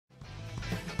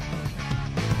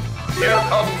Here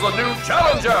comes a new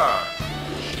challenger!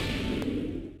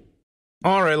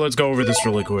 Alright, let's go over this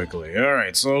really quickly.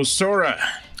 Alright, so Sora,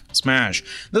 Smash.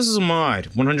 This is a mod,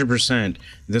 100%.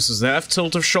 This is the F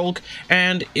tilt of Shulk,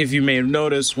 and if you may have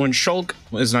noticed, when Shulk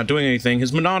is not doing anything,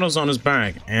 his Monado's on his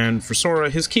back, and for Sora,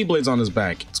 his Keyblade's on his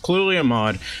back. It's clearly a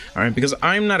mod, alright, because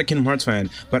I'm not a Kingdom Hearts fan,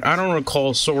 but I don't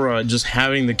recall Sora just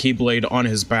having the Keyblade on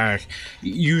his back.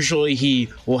 Usually he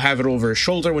will have it over his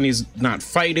shoulder when he's not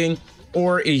fighting,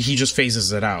 or he just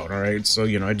phases it out, alright? So,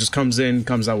 you know, it just comes in,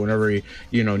 comes out whenever he,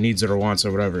 you know, needs it or wants it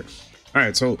or whatever.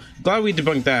 Alright, so glad we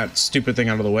debunked that stupid thing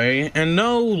out of the way. And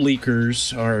no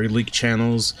leakers or leak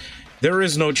channels. There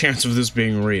is no chance of this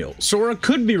being real. Sora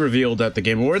could be revealed at the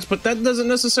Game Awards, but that doesn't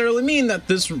necessarily mean that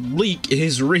this leak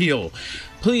is real.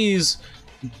 Please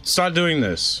stop doing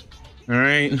this.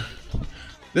 Alright?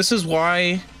 This is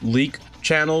why leak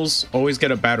channels always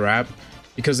get a bad rap,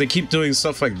 because they keep doing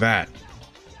stuff like that.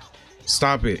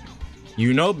 Stop it.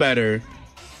 You know better.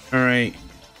 Alright.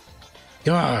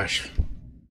 Gosh.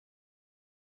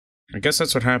 I guess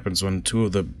that's what happens when two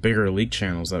of the bigger leak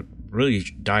channels that really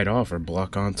died off are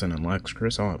Block Content and Lex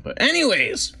Chris on. But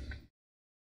anyways,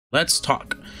 let's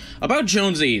talk about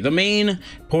Jonsey, the main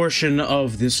portion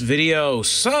of this video.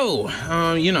 So,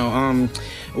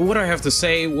 what do I have to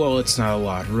say? Well, it's not a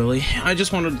lot, really. I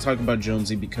just wanted to talk about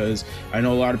Jonsey because I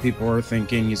know a lot of people are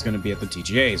thinking he's going to be at the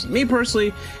TGAs. Me,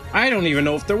 personally, I don't even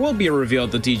know if there will be a reveal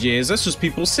at the TGAs. That's just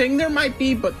people saying there might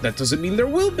be, but that doesn't mean there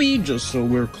will be, just so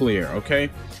we're clear, okay?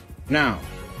 Now,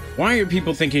 why are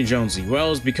people thinking Jonsey?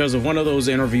 Well, it's because of one of those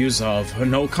interviews of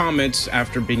no comments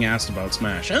after being asked about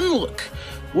Smash. And look,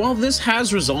 while this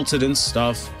has resulted in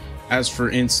stuff, as for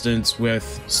instance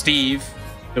with Steve,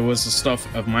 there was the stuff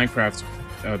of Minecraft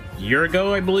a year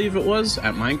ago, I believe it was,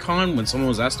 at Minecon when someone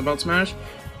was asked about Smash.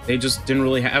 They just didn't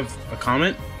really have a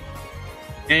comment.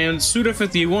 And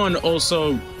Suda51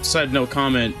 also said no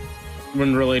comment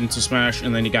when relating to Smash,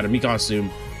 and then he got a Mii costume.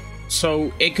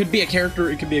 So it could be a character,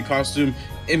 it could be a costume,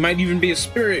 it might even be a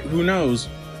spirit, who knows.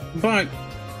 But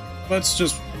let's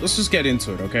just get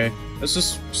into it, okay? Let's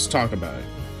just talk about it.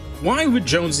 Why would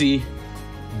Jonsey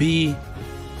be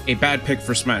a bad pick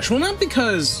for Smash? Well, not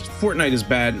because Fortnite is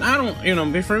bad. I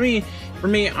don't, but for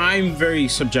me, I'm very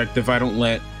subjective. I don't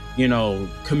let,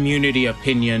 community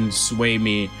opinion sway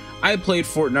me. I played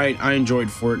Fortnite, I enjoyed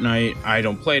Fortnite, I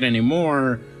don't play it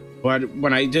anymore. But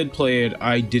when I did play it,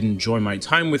 I did enjoy my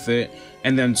time with it,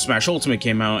 and then Smash Ultimate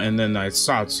came out, and then I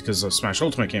stopped because of Smash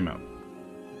Ultimate came out.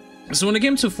 So when it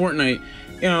came to Fortnite,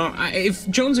 if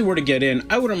Jonsey were to get in,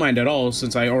 I wouldn't mind at all,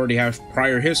 since I already have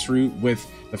prior history with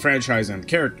the franchise and the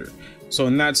character. So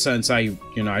in that sense, I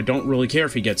don't really care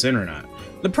if he gets in or not.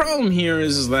 The problem here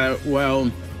is that,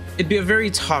 well, it'd be a very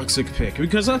toxic pick,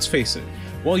 because let's face it,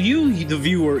 while you, the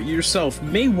viewer, yourself,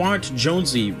 may want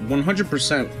Jonsey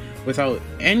 100%, without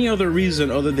any other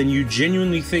reason other than you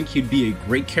genuinely think he'd be a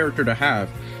great character to have,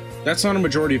 that's not a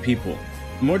majority of people.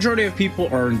 The majority of people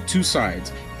are on two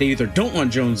sides. They either don't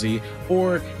want Jonsey,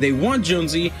 or they want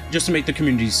Jonsey just to make the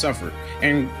community suffer.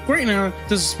 And right now,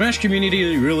 does the Smash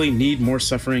community really need more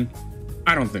suffering?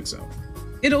 I don't think so.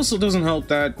 It also doesn't help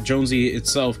that Jonsey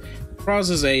itself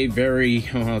causes a very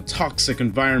toxic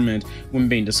environment when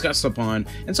being discussed upon,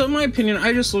 and so in my opinion,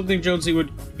 I just don't think Jonsey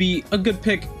would be a good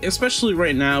pick, especially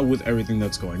right now with everything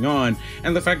that's going on,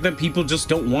 and the fact that people just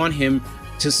don't want him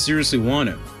to seriously want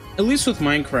him. At least with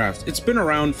Minecraft, it's been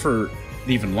around for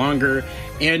even longer,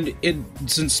 and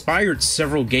it's inspired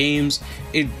several games.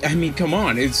 I mean, come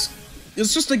on, it's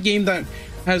just a game that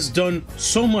has done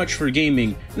so much for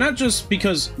gaming, not just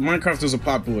because Minecraft is a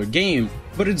popular game,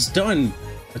 but it's done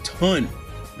a ton.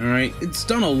 Alright, it's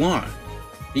done a lot.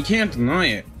 You can't deny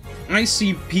it. I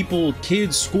see people,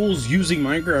 kids, schools using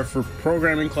Minecraft for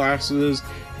programming classes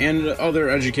and other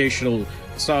educational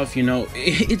stuff,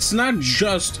 It's not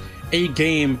just a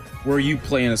game where you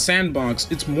play in a sandbox,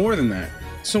 it's more than that.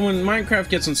 So when Minecraft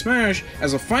gets in Smash,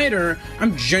 as a fighter,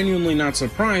 I'm genuinely not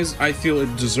surprised. I feel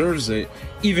it deserves it,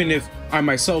 even if I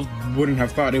myself wouldn't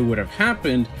have thought it would have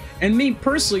happened. And me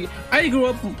personally, I grew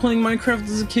up playing Minecraft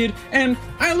as a kid, and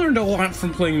I learned a lot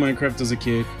from playing Minecraft as a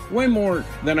kid, way more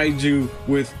than I do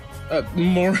with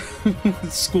more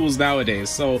schools nowadays.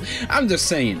 So I'm just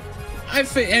saying,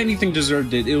 if anything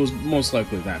deserved it, it was most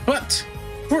likely that. But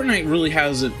Fortnite really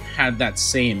hasn't had that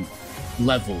same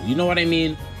level, you know what I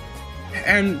mean?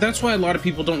 And that's why a lot of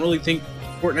people don't really think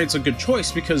Fortnite's a good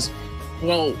choice, because,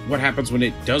 well, what happens when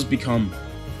it does become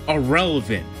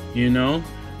irrelevant,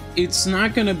 It's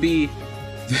not gonna be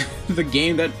the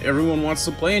game that everyone wants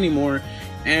to play anymore,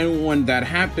 and when that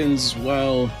happens,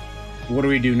 well, what do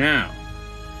we do now?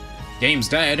 Game's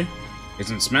dead. It's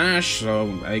in Smash,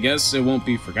 so I guess it won't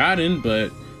be forgotten,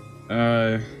 but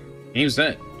game's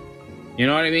dead. You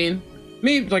know what I mean?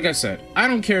 Me, like I said, I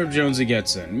don't care if Jonsey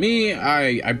gets in. Me,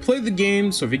 I play the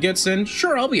game, so if he gets in,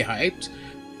 sure, I'll be hyped.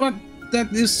 But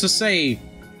that is to say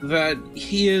that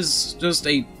he is just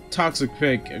a toxic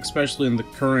pick, especially in the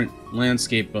current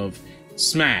landscape of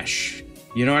Smash.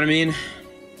 You know what I mean?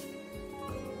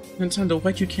 Nintendo,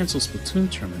 why'd you cancel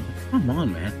Splatoon tournament? Come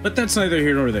on, man. But that's neither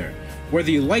here nor there. Whether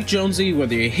you like Jonsey,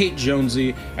 whether you hate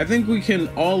Jonsey, I think we can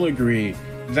all agree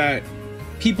that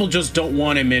people just don't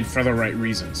want him in for the right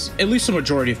reasons. At least the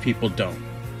majority of people don't.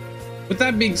 With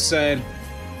that being said,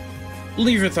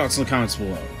 leave your thoughts in the comments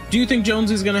below. Do you think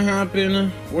Jonsey's gonna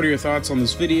happen? What are your thoughts on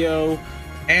this video?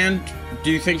 And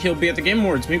do you think he'll be at the Game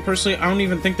Awards? Me personally, I don't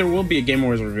even think there will be a Game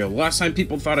Awards reveal. Last time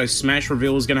people thought a Smash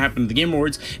reveal was gonna happen at the Game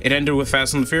Awards, it ended with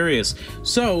Fast and the Furious.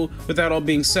 So, with that all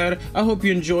being said, I hope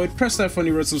you enjoyed. Press that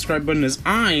funny red subscribe button as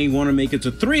I want to make it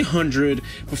to 300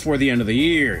 before the end of the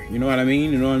year. You know what I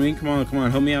mean? You know what I mean? Come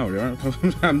on, help me out.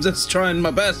 I'm just trying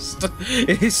my best.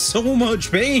 It is so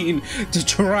much pain to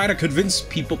try to convince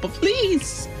people, but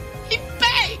please, keep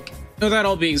back. With that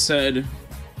all being said,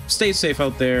 stay safe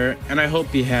out there, and I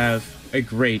hope you have a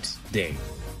great day.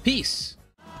 Peace.